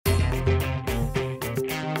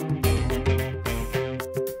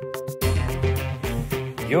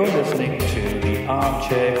You're listening to the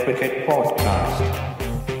Armchair Cricket Podcast.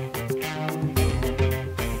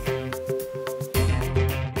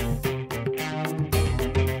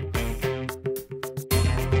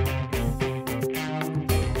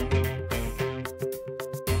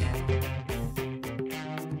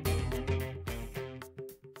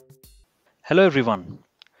 Hello, everyone.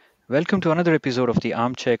 Welcome to another episode of the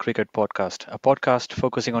Armchair Cricket Podcast, a podcast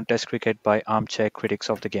focusing on Test cricket by armchair critics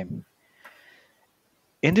of the game.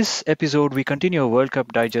 In this episode, we continue a World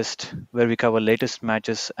Cup digest where we cover latest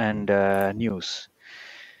matches and news.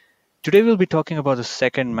 Today, we'll be talking about the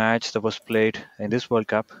second match that was played in this World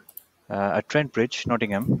Cup at Trent Bridge,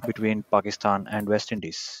 Nottingham, between Pakistan and West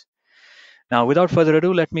Indies. Now, without further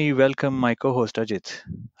ado, let me welcome my co-host Ajit.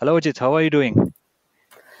 Hello, Ajit. How are you doing?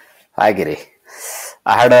 Hi, Giri.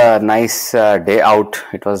 I had a nice day out.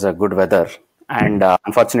 It was a good weather. And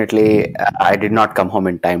unfortunately, I did not come home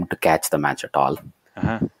in time to catch the match at all.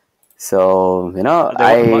 Uh-huh. So, There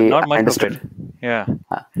was not much understood. of it. Yeah.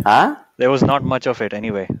 Huh? There was not much of it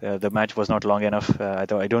anyway. The match was not long enough. I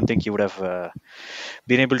don't think you would have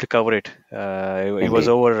been able to cover it. It was Indeed.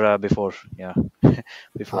 over before,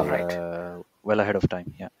 before All right. well ahead of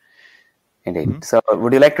time. Yeah. Indeed. Mhm. So,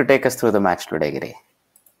 would you like to take us through the match today, Giri?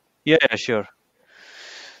 Yeah, sure.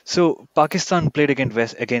 So Pakistan played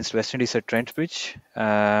against West Indies at Trent Bridge.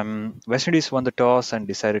 West Indies won the toss and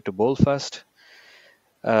decided to bowl first.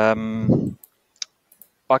 Um,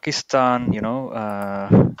 Pakistan,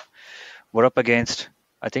 were up against,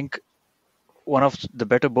 I think, one of the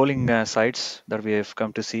better bowling sides that we have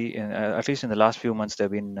come to see. At least in the last few months, they've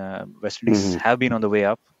been West Indies Mm-hmm. have been on the way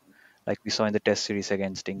up, like we saw in the Test series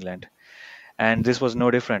against England. And this was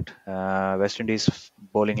no different. West Indies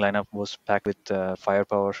bowling lineup was packed with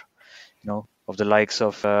firepower, of the likes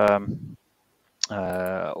of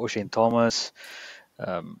O'Shane Thomas,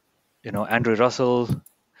 um, Andrew Russell,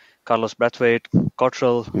 Carlos Brathwaite,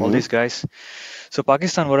 Cottrell, all Mm-hmm. these guys. So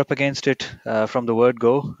Pakistan were up against it from the word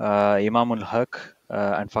go. Imam ul Haq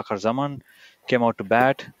and Fakhar Zaman came out to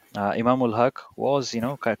bat. Imam ul Haq was,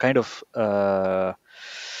 kind of a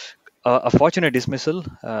fortunate dismissal,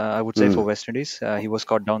 I would say, for West Indies. He was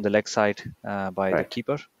caught down the leg side by the Right.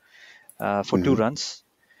 keeper for two Mm-hmm. runs.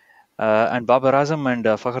 And Babar Azam and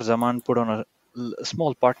Fakhar Zaman put on a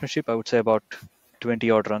small partnership, I would say about 20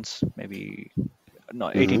 odd runs, maybe no,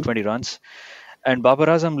 18, Mm-hmm. 20 runs. And Babar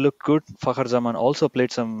Azam looked good. Fakhar Zaman also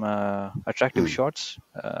played some attractive shots.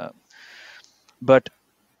 But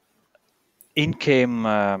in came,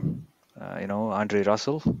 Andre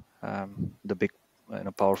Russell, the big,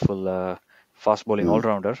 powerful, fast bowling all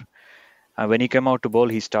rounder. And when he came out to bowl,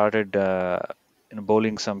 he started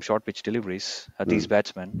bowling some short pitch deliveries at these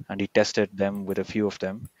batsmen, and he tested them with a few of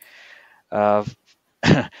them. Uh,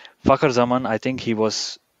 Fakhar Zaman, I think he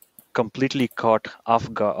was completely caught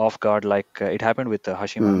off guard, like it happened with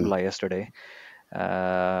Hashim Amla yesterday.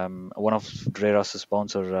 One of Dre Russ's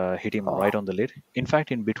bouncer hit him right on the lid. In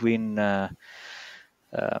fact, in between, I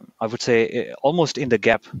would say almost in the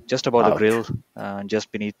gap, just above the Ouch. grill,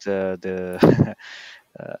 just beneath the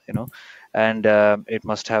and it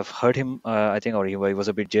must have hurt him, I think, or he was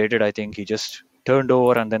a bit jaded. I think he just turned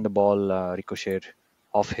over and then the ball ricocheted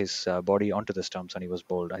off his body onto the stumps and he was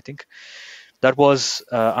bowled. I think that was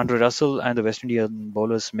Andre Russell and the West Indian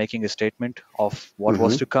bowlers making a statement of what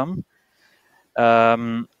was to come.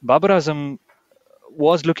 Babar Azam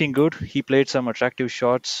was looking good. He played some attractive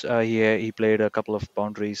shots. He played a couple of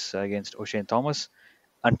boundaries against O'Shane Thomas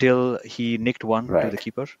until he nicked one to the Right.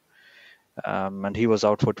 keeper. And he was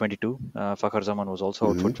out for 22. Fakhar Zaman was also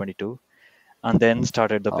out for 22. And then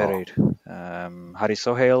started the Oh. parade. Haris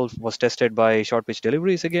Sohail was tested by short pitch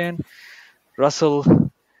deliveries again. Russell,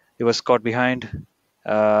 he was caught behind.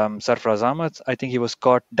 Sarfraz Ahmad, I think he was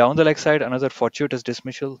caught down the leg side, another fortuitous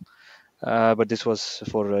dismissal. But this was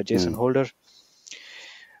for Jason Holder.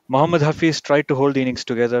 Mohammad Hafiz tried to hold the innings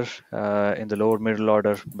together in the lower middle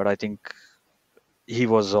order, but I think he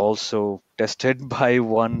was also tested by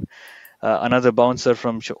another bouncer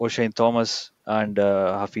from O'Shane Thomas, and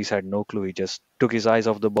Hafiz had no clue. He just took his eyes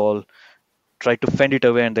off the ball, tried to fend it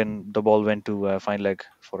away, and then the ball went to fine leg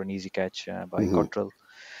for an easy catch by Cottrell.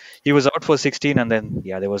 He was out for 16, and then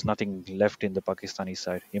there was nothing left in the Pakistani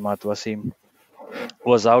side. Imad Wasim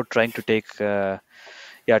was out trying to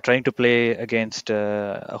play against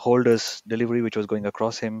a Holder's delivery, which was going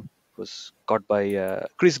across him. Was caught by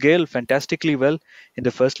Chris Gale fantastically well in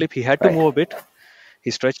the first slip. He had to Right. move a bit.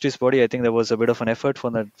 He stretched his body. I think there was a bit of an effort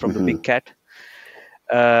from the big cat.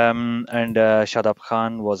 And Shadab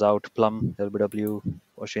Khan was out. Plum, LBW,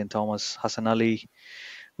 O'Shane Thomas, Hassan Ali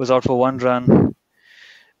was out for one run.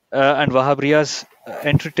 And Wahab Riaz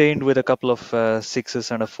entertained with a couple of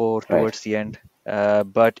sixes and a four Right. towards the end.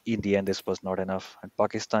 But in the end, this was not enough. And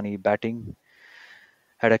Pakistani batting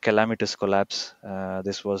had a calamitous collapse.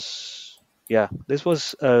 This was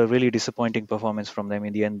a really disappointing performance from them.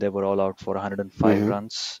 In the end, they were all out for 105 Mm-hmm.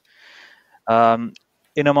 runs. Um,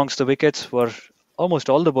 in amongst the wickets were almost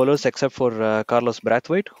all the bowlers except for Carlos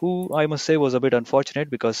Brathwaite, who I must say was a bit unfortunate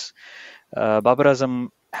because Babar Azam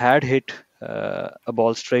had hit a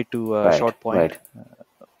ball straight to a Right. short point Right.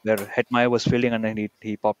 where Hetmeyer was fielding, and then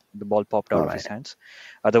the ball popped out All of his right. hands.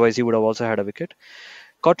 Otherwise, he would have also had a wicket.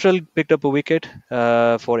 Cottrell picked up a wicket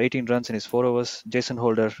for 18 runs in his 4 overs. Jason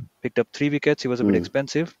Holder picked up 3 wickets. He was a bit Mm.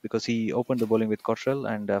 expensive because he opened the bowling with Cottrell,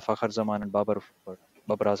 and Fakhar Zaman and Babar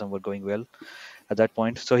Azam were going well at that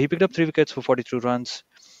point. So he picked up 3 wickets for 42 runs.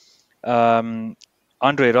 Um,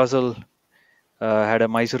 Andre Russell had a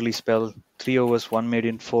miserly spell. 3 overs, 1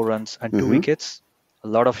 maiden, 4 runs, and two Mm-hmm. wickets. A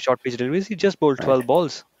lot of short pitch deliveries. He just bowled Right. 12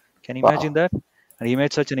 balls. Can you imagine Wow. that? And he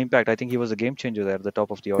made such an impact. I think he was a game changer there at the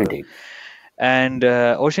top of the order. Indeed. And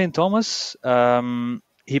O'Shane Thomas,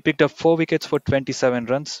 he picked up 4 wickets for 27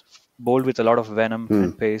 runs, bowled with a lot of venom Mm.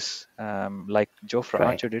 and pace, like Jofra Right.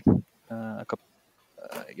 Archer did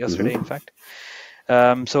yesterday, in Mm-hmm. fact.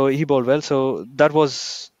 So he bowled well. So that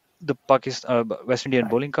was the West Indian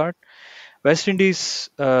Right. bowling card. West Indies,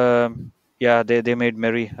 they made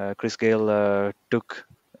merry. Chris Gale took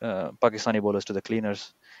Pakistani bowlers to the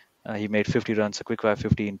cleaners. He made 50 runs, a quick fire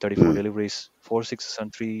 50 in 34 Mm. deliveries, 4 sixes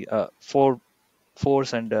and four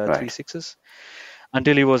fours and three Right. sixes,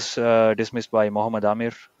 until he was dismissed by Mohammad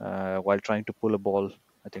Amir while trying to pull a ball.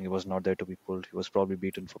 I think he was not there to be pulled. He was probably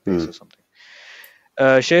beaten for pace Mm. or something.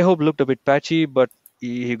 Shea Hope looked a bit patchy, but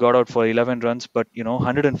he got out for 11 runs. But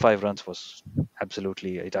 105 runs was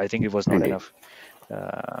absolutely. I think it was not Indeed. enough.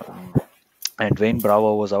 Um, and Dwayne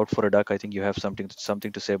Bravo was out for a duck. I think you have something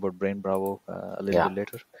to say about Dwayne Bravo a little Yeah. bit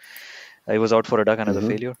later. He was out for a duck, another Mm-hmm.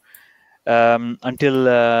 failure.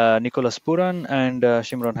 Until Nicholas Puran and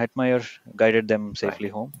Shimron Hetmeyer guided them Right. safely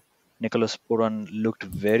home. Nicholas Puran looked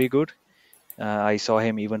very good. I saw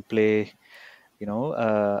him even play,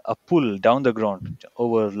 a pull down the ground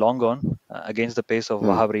over long on against the pace of Mm.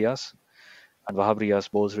 Wahab Riaz. And Wahab Riaz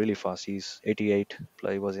bowls really fast. He's 88,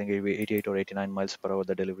 he was I think 88 or 89 miles per hour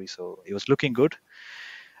the delivery. So he was looking good.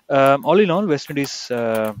 All in all, West Indies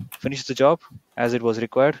finished the job as it was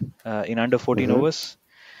required in under 14 Mm-hmm. overs.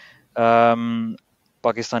 Um,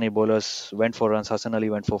 Pakistani bowlers went for runs. Hassan Ali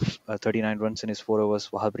went for 39 runs in his 4 overs.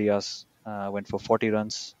 Wahab Riaz went for 40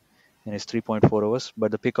 runs in his 3.4 overs.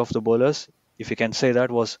 But the pick of the bowlers, if you can say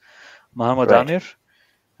that, was Muhammad Right. Amir.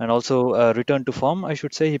 And also returned to form, I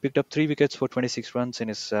should say. He picked up 3 wickets for 26 runs in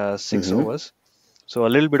his 6 Mm-hmm. overs. So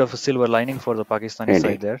a little bit of a silver lining for the Pakistani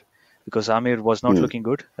side Indeed. there, because Amir was not Mm. looking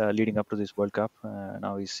good leading up to this World Cup.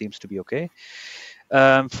 Now he seems to be okay.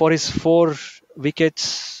 For his 4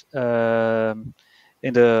 wickets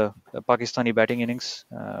in the Pakistani batting innings,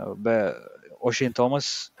 O'Shane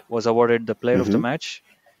Thomas was awarded the Player of the Mm-hmm. Match,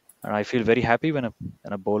 and I feel very happy when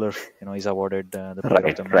a bowler is awarded the Player of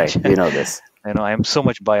Right. the Match. Right. We know this. I am so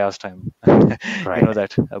much biased. You know Right.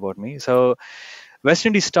 that about me. So West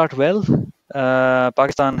Indies start well.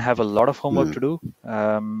 Pakistan have a lot of homework Mm. to do.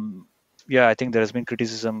 I think there has been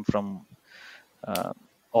criticism from uh,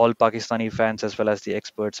 all Pakistani fans as well as the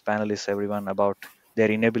experts, panelists, everyone about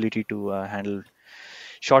their inability to handle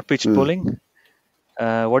short pitched Mm. bowling.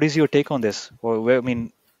 What is your take on this? I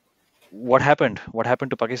mean, what happened? What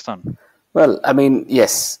happened to Pakistan? Well, I mean,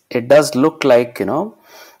 yes, it does look like,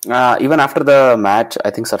 even after the match, I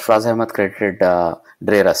think Sarfraz Ahmed credited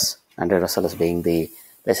Andre Russell as being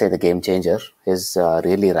let's say, the game changer. His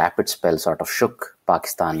really rapid spell sort of shook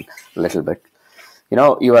Pakistan a little bit.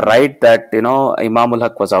 You were right that, Imam ul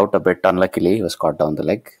Haq was out a bit unluckily. He was caught down the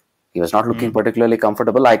leg. He was not looking Mm-hmm. particularly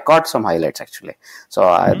comfortable. I caught some highlights actually. So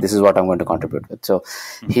this is what I'm going to contribute with. So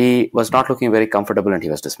he was not looking very comfortable and he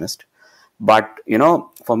was dismissed. But,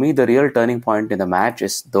 for me, the real turning point in the match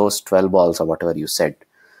is those 12 balls or whatever you said.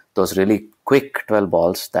 Those really quick 12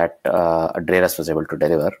 balls that Dreras was able to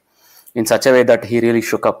deliver in such a way that he really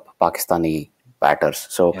shook up Pakistani batters.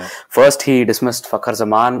 So Yeah. first he dismissed Fakhar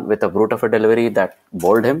Zaman with a brute of a delivery that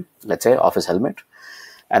bowled him, let's say, off his helmet.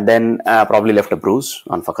 And then probably left a bruise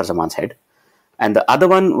on Fakhar Zaman's head. And the other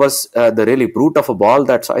one was the really brute of a ball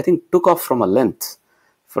that I think took off from a length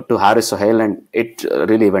to Haris Sohail, and it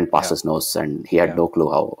really went past his nose, and he had no clue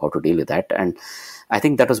how to deal with that. And I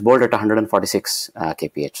think that was bowled at 146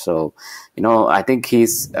 kph. So, I think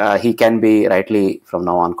he can be rightly from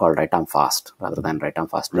now on called right arm fast rather than right arm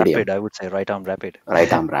fast medium. Rapid, I would say right arm rapid.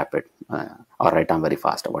 Right arm rapid or right arm very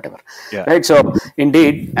fast or whatever. Yeah. Right. So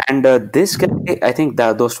indeed, and this guy, I think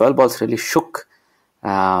those 12 balls really shook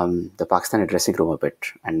the Pakistani dressing room a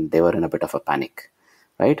bit, and they were in a bit of a panic.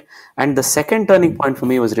 Right. And the second turning point for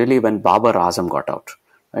me was really when Babar Azam got out.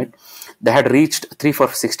 Right. They had reached 3 for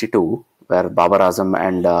 62, where Babar Azam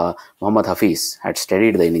and Mohammad Hafiz had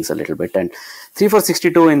steadied the innings a little bit. And 3 for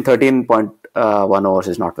 62 in 13.1 overs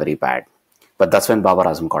is not very bad. But that's when Babar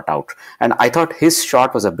Azam got out. And I thought his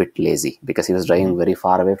shot was a bit lazy because he was driving very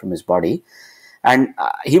far away from his body. And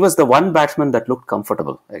he was the one batsman that looked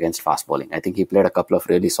comfortable against fast bowling. I think he played a couple of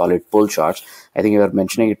really solid pull shots. I think you were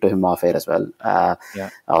mentioning it to him off air as well,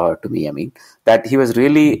 or to me, I mean, that he was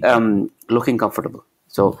really looking comfortable.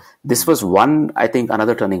 So this was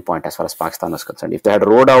another turning point as far as Pakistan was concerned. If they had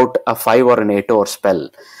rode out a 5 or an 8 over spell,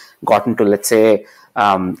 gotten to, let's say,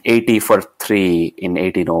 80 for 3 in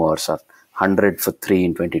 18 overs or 100 for 3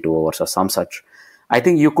 in 22 overs or some such, I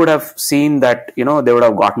think you could have seen that, they would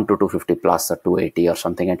have gotten to 250 plus or 280 or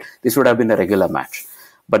something, and this would have been a regular match.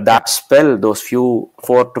 But that spell, those few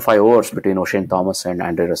 4 to 5 overs between O'Shane Thomas and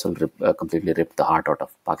Andre Russell completely ripped the heart out of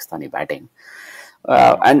Pakistani batting.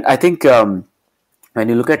 And I think when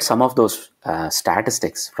you look at some of those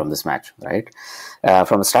statistics from this match, right?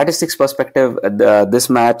 From a statistics perspective, this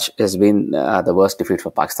match has been the worst defeat for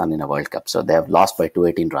Pakistan in a World Cup. So they have lost by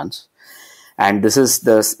 218 runs. And this is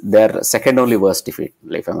their second only worst defeat,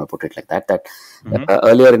 if I may put it like that.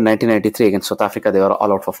 Earlier in 1993 against South Africa, they were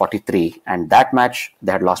all out for 43. And that match,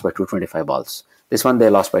 they had lost by 225 balls. This one,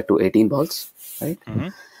 they lost by 218 balls, right? Mm-hmm.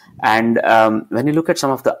 And when you look at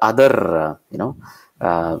some of the other,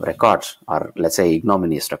 records, or let's say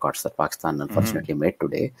ignominious records that Pakistan unfortunately made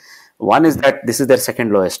today, one is that this is their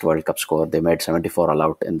second lowest World Cup score. They made 74 all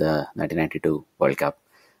out in the 1992 World Cup,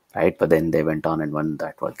 right? But then they went on and won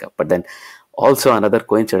that World Cup. But then also another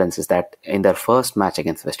coincidence is that in their first match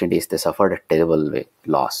against West Indies, they suffered a terrible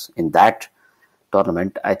loss. In that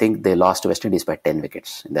tournament, I think they lost to West Indies by 10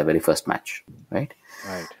 wickets in their very first match, right?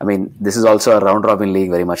 Right. I mean, this is also a round-robin league,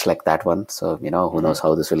 very much like that one. So, who knows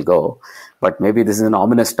how this will go. But maybe this is an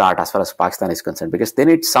ominous start as far as Pakistan is concerned, because they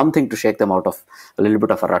need something to shake them out of a little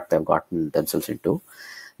bit of a rut they've gotten themselves into.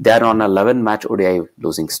 They are on a 11-match ODI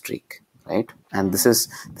losing streak, right? And this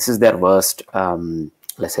is their worst,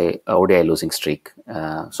 let's say, ODI losing streak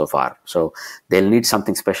so far. So they'll need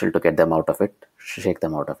something special to get them out of it, shake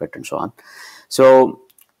them out of it, and so on. So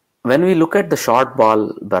when we look at the short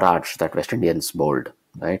ball barrage that West Indians bowled,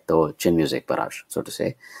 right, the chin music barrage, so to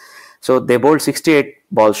say, so they bowled 68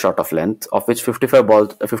 balls short of length, of which 55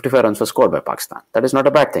 runs were scored by Pakistan. That is not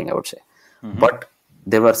a bad thing, I would say. Mm-hmm. But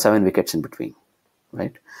there were 7 wickets in between,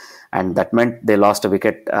 right? And that meant they lost a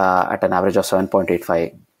wicket at an average of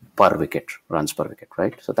 7.85 per wicket, runs per wicket,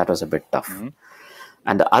 right? So that was a bit tough. Mm-hmm.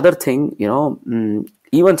 And the other thing,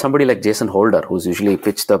 even somebody like Jason Holder, who's usually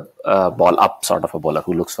pitched the ball up sort of a bowler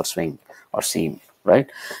who looks for swing or seam,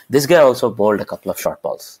 right? This guy also bowled a couple of short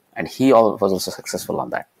balls, and he was also successful on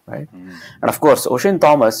that, right? Mm. And of course, O'Shane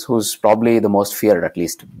Thomas, who's probably the most feared, at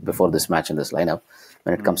least before this match in this lineup,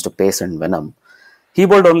 when it comes to pace and venom, he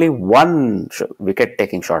bowled only one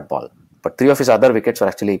wicket-taking short ball, but 3 of his other wickets were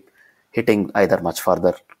actually hitting either much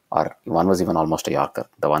further, or one was even almost a Yorker,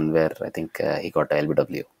 the one where I think he got a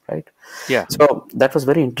LBW, right? Yeah. So that was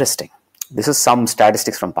very interesting. This is some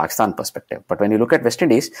statistics from Pakistan perspective. But when you look at West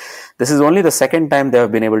Indies, this is only the second time they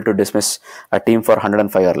have been able to dismiss a team for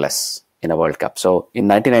 105 or less in a World Cup. So in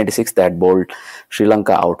 1996, they had bowled Sri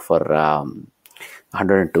Lanka out for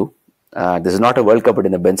 102. This is not a World Cup, but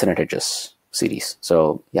in the Benson and Hedges series.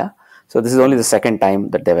 So, yeah. So this is only the second time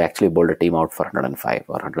that they've actually bowled a team out for 105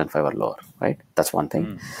 or 105 or lower, right? That's one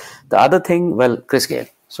thing. The other thing, well, Chris Gayle.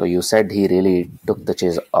 So you said he really took the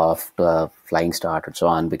chase off to a flying start and so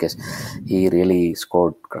on, because he really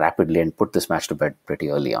scored rapidly and put this match to bed pretty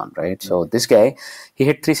early on, right? So this guy, he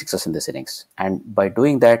hit 3 sixes in this innings. And by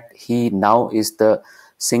doing that, he now is the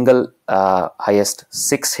single highest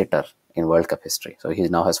 6 hitter in World Cup history. So he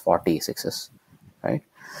now has 40 sixes, right?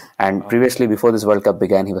 And previously, before this World Cup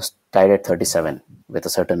began, he was tied at 37 with a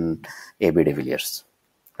certain AB de Villiers,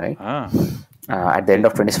 right? At the end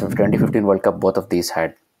of 2015 World Cup, both of these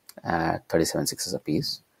had 37 sixes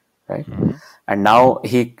apiece, right? Mm-hmm. And now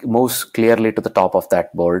he moves clearly to the top of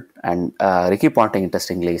that board. And Ricky Ponting,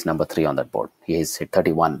 interestingly, is number 3 on that board. He has hit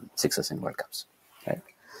 31 sixes in World Cups, right?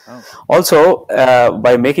 Also,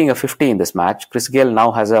 by making a 50 in this match, Chris Gayle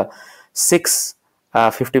now has a 6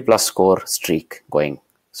 50 plus score streak going.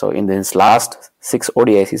 So in his last 6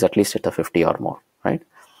 ODIs, he's at least hit a 50 or more, right?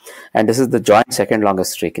 And this is the joint second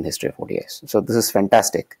longest streak in history of ODIs. So this is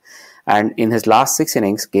fantastic. And in his last 6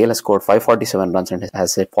 innings, Gale has scored 547 runs and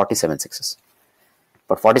has hit 47 sixes.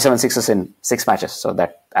 But 47 sixes in 6 matches, so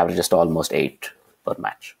that averages to almost 8 per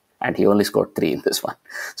match. And he only scored 3 in this one.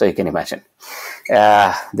 So you can imagine.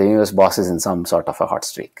 The US boss is in some sort of a hot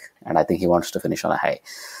streak. And I think he wants to finish on a high.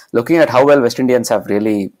 Looking at how well West Indians have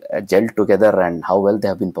really gelled together and how well they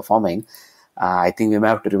have been performing, I think we may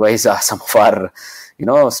have to revise some of our,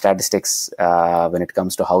 statistics when it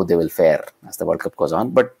comes to how they will fare as the World Cup goes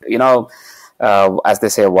on. But, as they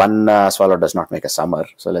say, one swallow does not make a summer.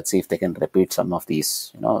 So let's see if they can repeat some of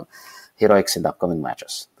these, heroics in the upcoming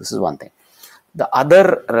matches. This is one thing. The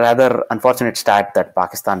other rather unfortunate stat that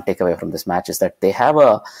Pakistan take away from this match is that they have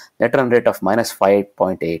a net run rate of minus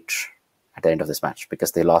 5.8 at the end of this match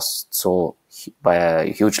because they lost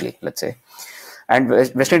hugely, let's say. And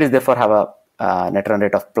West Indies therefore have a net run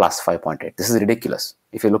rate of plus 5.8. This is ridiculous.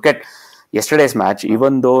 If you look at yesterday's match,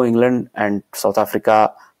 even though England and South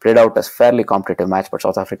Africa played out a fairly competitive match, but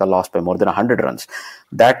South Africa lost by more than 100 runs.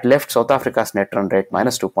 That left South Africa's net run rate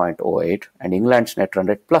minus 2.08 and England's net run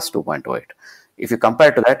rate plus 2.08. If you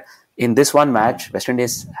compare to that, in this one match, West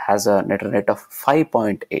Indies has a net run rate of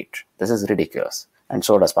 5.8. This is ridiculous. And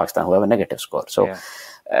so does Pakistan, who have a negative score. So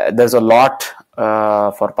there's a lot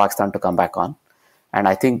for Pakistan to come back on. And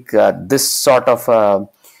I think this sort of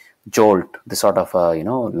jolt, this sort of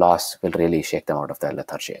loss will really shake them out of their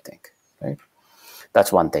lethargy, I think. Right?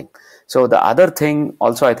 That's one thing. So the other thing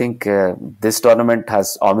also, I think this tournament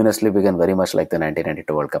has ominously begun very much like the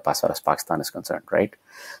 1992 World Cup as far as Pakistan is concerned, right?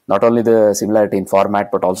 Not only the similarity in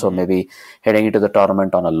format, but also maybe heading into the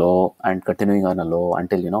tournament on a low and continuing on a low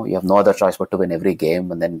until, you have no other choice but to win every game.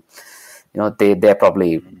 And then, they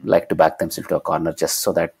probably like to back themselves to a corner just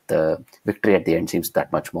so that the victory at the end seems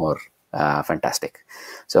that much more fantastic.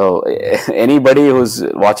 So anybody who's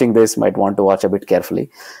watching this might want to watch a bit carefully.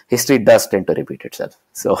 History does tend to repeat itself.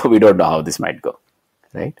 So we don't know how this might go,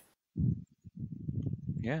 right?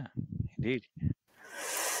 Yeah, indeed.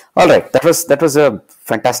 All right, that was a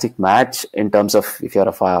fantastic match in terms of if you're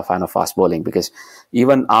a fan of fast bowling, because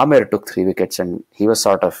even Amir took 3 wickets and he was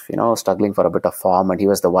sort of struggling for a bit of form, and he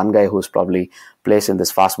was the one guy who's probably placed in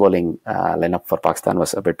this fast bowling lineup for Pakistan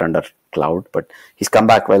was a bit under cloud, but he's come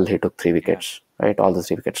back well. He took 3 wickets, right? All the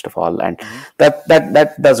 3 wickets to fall, and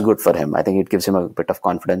that does good for him. I think it gives him a bit of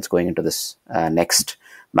confidence going into this next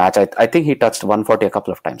match. I think he touched 140 a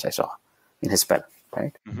couple of times I saw in his spell,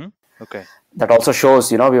 right? Okay. That also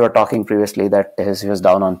shows, we were talking previously that he was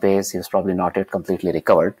down on pace. He was probably not yet completely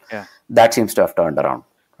recovered. Yeah. That seems to have turned around,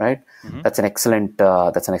 right? That's an excellent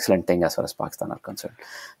thing as far as Pakistan are concerned.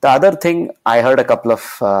 The other thing, I heard a couple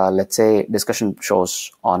of, let's say, discussion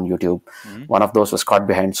shows on YouTube. One of those was Caught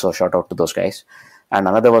Behind, so shout out to those guys. And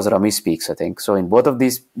another was Rummy Speaks, I think. So in both of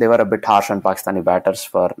these, they were a bit harsh on Pakistani batters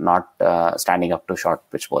for not standing up to short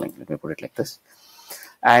pitch bowling. Let me put it like this.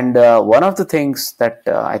 And one of the things that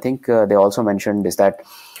I think they also mentioned is that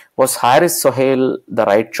was Haris Sohail the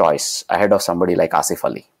right choice ahead of somebody like Asif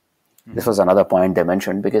Ali? This was another point they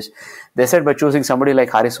mentioned, because they said by choosing somebody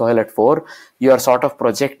like Haris Sohail at 4, you are sort of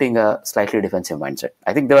projecting a slightly defensive mindset.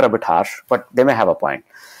 I think they were a bit harsh, but they may have a point.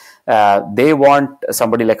 They want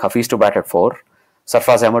somebody like Hafiz to bat at 4,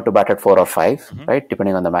 Sarfraz Ahmed to bat at 4 or 5, right,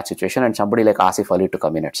 depending on the match situation, and somebody like Asif Ali to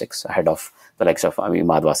come in at 6 ahead of the likes of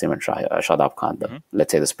Imad Wasim and Shadab Khan,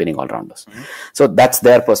 let's say the spinning all-rounders. So that's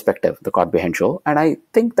their perspective, the Caught Behind show, and I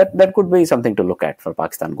think that could be something to look at for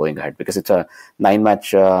Pakistan going ahead, because it's a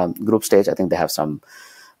 9-match group stage. I think they have some,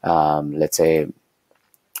 let's say,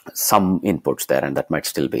 some inputs there, and that might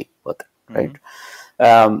still be worth it, right?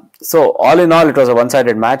 So all in all, it was a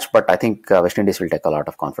one-sided match, but I think West Indies will take a lot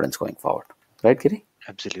of confidence going forward. Right, Kiri?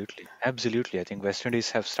 Absolutely. I think West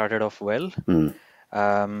Indies have started off well.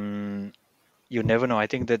 You never know. I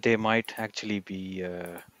think that they might actually be,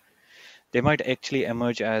 they might actually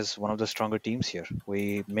emerge as one of the stronger teams here.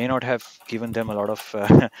 We may not have given them a lot of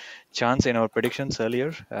chance in our predictions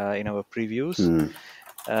earlier, in our previews.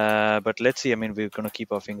 But let's see. I mean, we're going to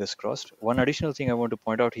keep our fingers crossed. One additional thing I want to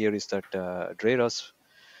point out here is that Dre Russ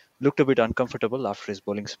looked a bit uncomfortable after his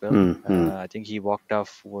bowling spell. I think he walked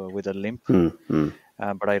off with a limp.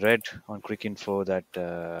 But I read on Crick Info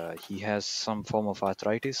that he has some form of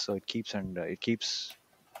arthritis, so it keeps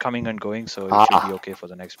coming and going. So it should be okay for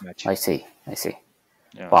the next match. I see.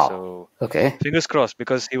 Yeah, wow. So okay. Fingers crossed,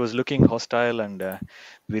 because he was looking hostile, and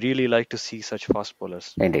we really like to see such fast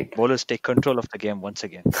bowlers. Indeed. Bowlers take control of the game once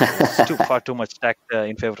again. It's far too much stacked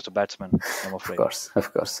in favor of the batsman, I'm afraid.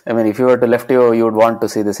 Of course. I mean, if you were to left you would want to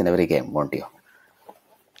see this in every game, won't you?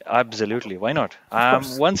 Absolutely. Why not? Of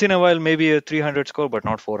course. Once in a while, maybe a 300 score, but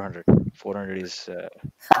not 400. 400 is.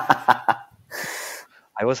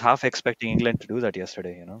 I was half expecting England to do that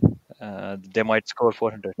yesterday. They might score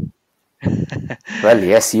 400. Well,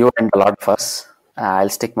 yes, you and a lot of us. I'll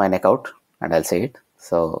stick my neck out and I'll say it.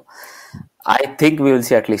 So I think we will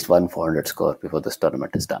see at least one 400 score before this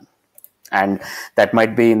tournament is done. And that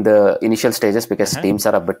might be in the initial stages because teams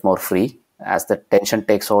are a bit more free. As the tension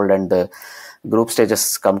takes hold and the group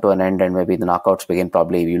stages come to an end and maybe the knockouts begin,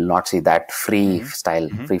 probably we will not see that free style,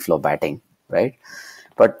 free flow batting, right?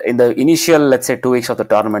 But in the initial, let's say 2 weeks of the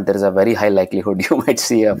tournament, there is a very high likelihood you might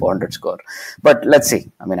see a 400 score. But let's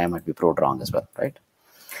see. I mean, I might be proved wrong as well, right?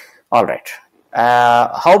 All right.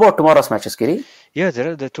 How about tomorrow's matches, Kiri? Yeah,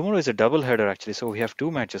 tomorrow is a double header actually. So we have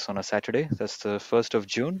two matches on a Saturday. That's the 1st of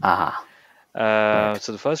June.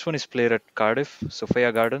 So the first one is played at Cardiff,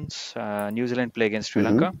 Sophia Gardens. New Zealand play against Sri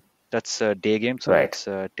Lanka. That's a day game, so it's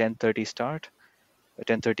 10:30 start,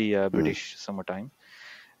 10:30 British summer time.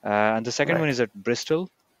 And the second one is at Bristol.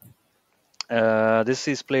 This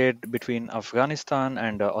is played between Afghanistan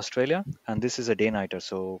and Australia, and this is a day-nighter,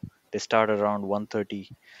 so they start around 1:30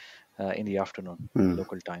 in the afternoon,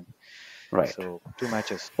 local time. Right. So 2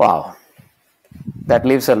 matches. Wow. That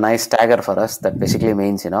leaves a nice stagger for us. That basically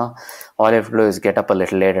means, all you have to do is get up a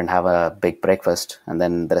little late and have a big breakfast, and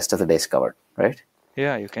then the rest of the day is covered, right?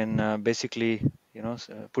 Yeah, you can basically,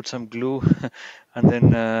 put some glue and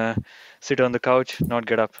then sit on the couch, not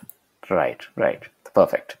get up. Right.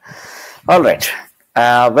 Perfect. All right.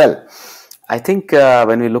 Well, I think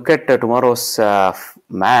when we look at tomorrow's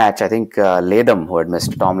match, I think Tom Latham,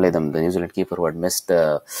 the New Zealand keeper who had missed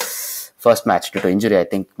the first match due to injury, I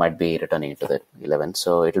think might be returning into the 11.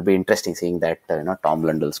 So it'll be interesting seeing that Tom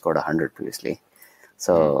Lundell scored 100 previously.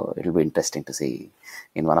 So it'll be interesting to see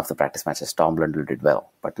in one of the practice matches Tom Lundell did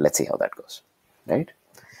well. But let's see how that goes. Right?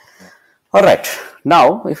 Yeah. All right.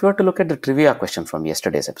 Now, if you were to look at the trivia question from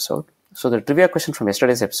yesterday's episode. So the trivia question from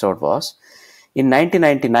yesterday's episode was, in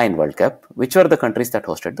 1999 World Cup, which were the countries that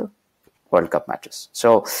hosted the World Cup matches?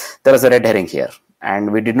 So there was a red herring here.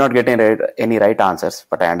 And we did not get any right answers,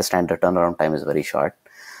 but I understand the turnaround time is very short.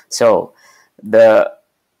 So the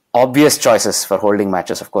obvious choices for holding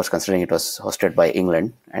matches, of course, considering it was hosted by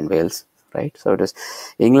England and Wales, right? So it was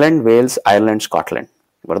England, Wales, Ireland, Scotland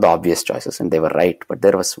were the obvious choices, and they were right. But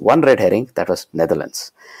there was one red herring, that was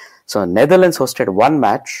Netherlands. So Netherlands hosted one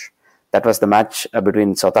match. That was the match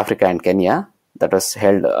between South Africa and Kenya. That was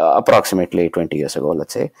held approximately 20 years ago,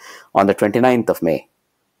 let's say, on the 29th of May.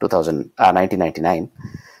 1999,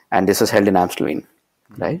 and this was held in Amstelveen,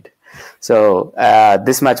 right? So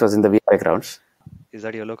this match was in the VI grounds. Is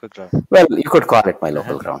that your local ground? Well, you could call it my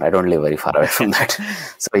local ground. I don't live very far away from that.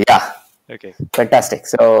 So yeah, okay, fantastic.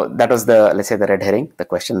 So that was the red herring, the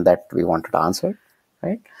question that we wanted to answer,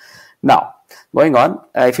 right? Now, going on,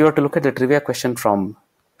 if you were to look at the trivia question from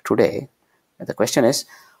today, the question is,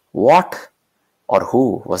 what or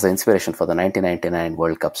who was the inspiration for the 1999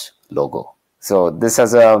 World Cup's logo? So this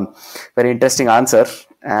has a very interesting answer.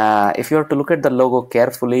 If you were to look at the logo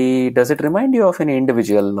carefully, does it remind you of any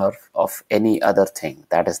individual or of any other thing?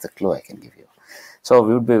 That is the clue I can give you. So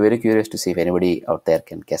we would be very curious to see if anybody out there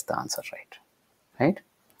can guess the answer right?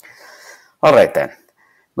 All right then.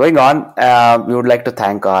 Going on, we would like to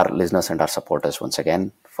thank our listeners and our supporters once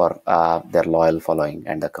again for their loyal following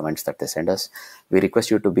and the comments that they send us. We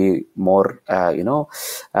request you to be more,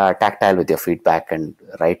 tactile with your feedback and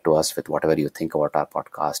write to us with whatever you think about our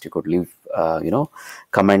podcast. You could leave,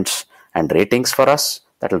 comments and ratings for us.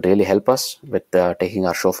 That will really help us with taking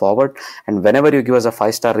our show forward. And whenever you give us a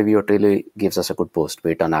 5-star review, it really gives us a good boost,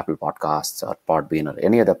 be it on Apple Podcasts or Podbean or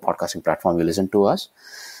any other podcasting platform you listen to us.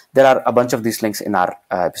 There are a bunch of these links in our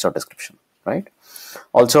episode description, right?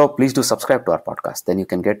 Also, please do subscribe to our podcast. Then you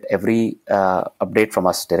can get every update from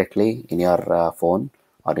us directly in your phone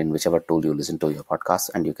or in whichever tool you listen to your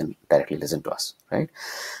podcast, and you can directly listen to us, right?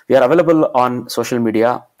 We are available on social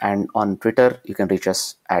media, and on Twitter, you can reach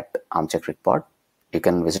us at armchair.cricket. You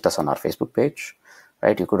can visit us on our Facebook page,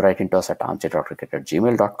 right? You could write into us at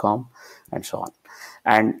armchair.cricket@gmail.com and so on.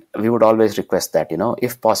 And we would always request that,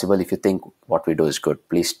 if possible, if you think what we do is good,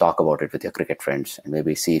 please talk about it with your cricket friends and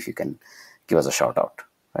maybe see if you can give us a shout out,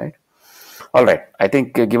 right? All right. I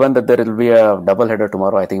think given that there will be a double header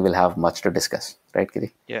tomorrow, I think we'll have much to discuss, right,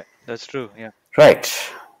 Kiri? Yeah, that's true. Yeah. Right.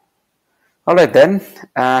 All right then.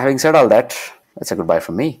 Having said all that, it's a goodbye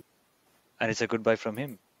from me. And it's a goodbye from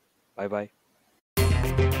him. Bye-bye.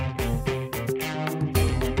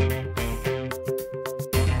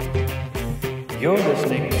 You're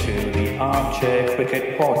listening to the Armchair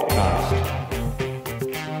Cricket Podcast.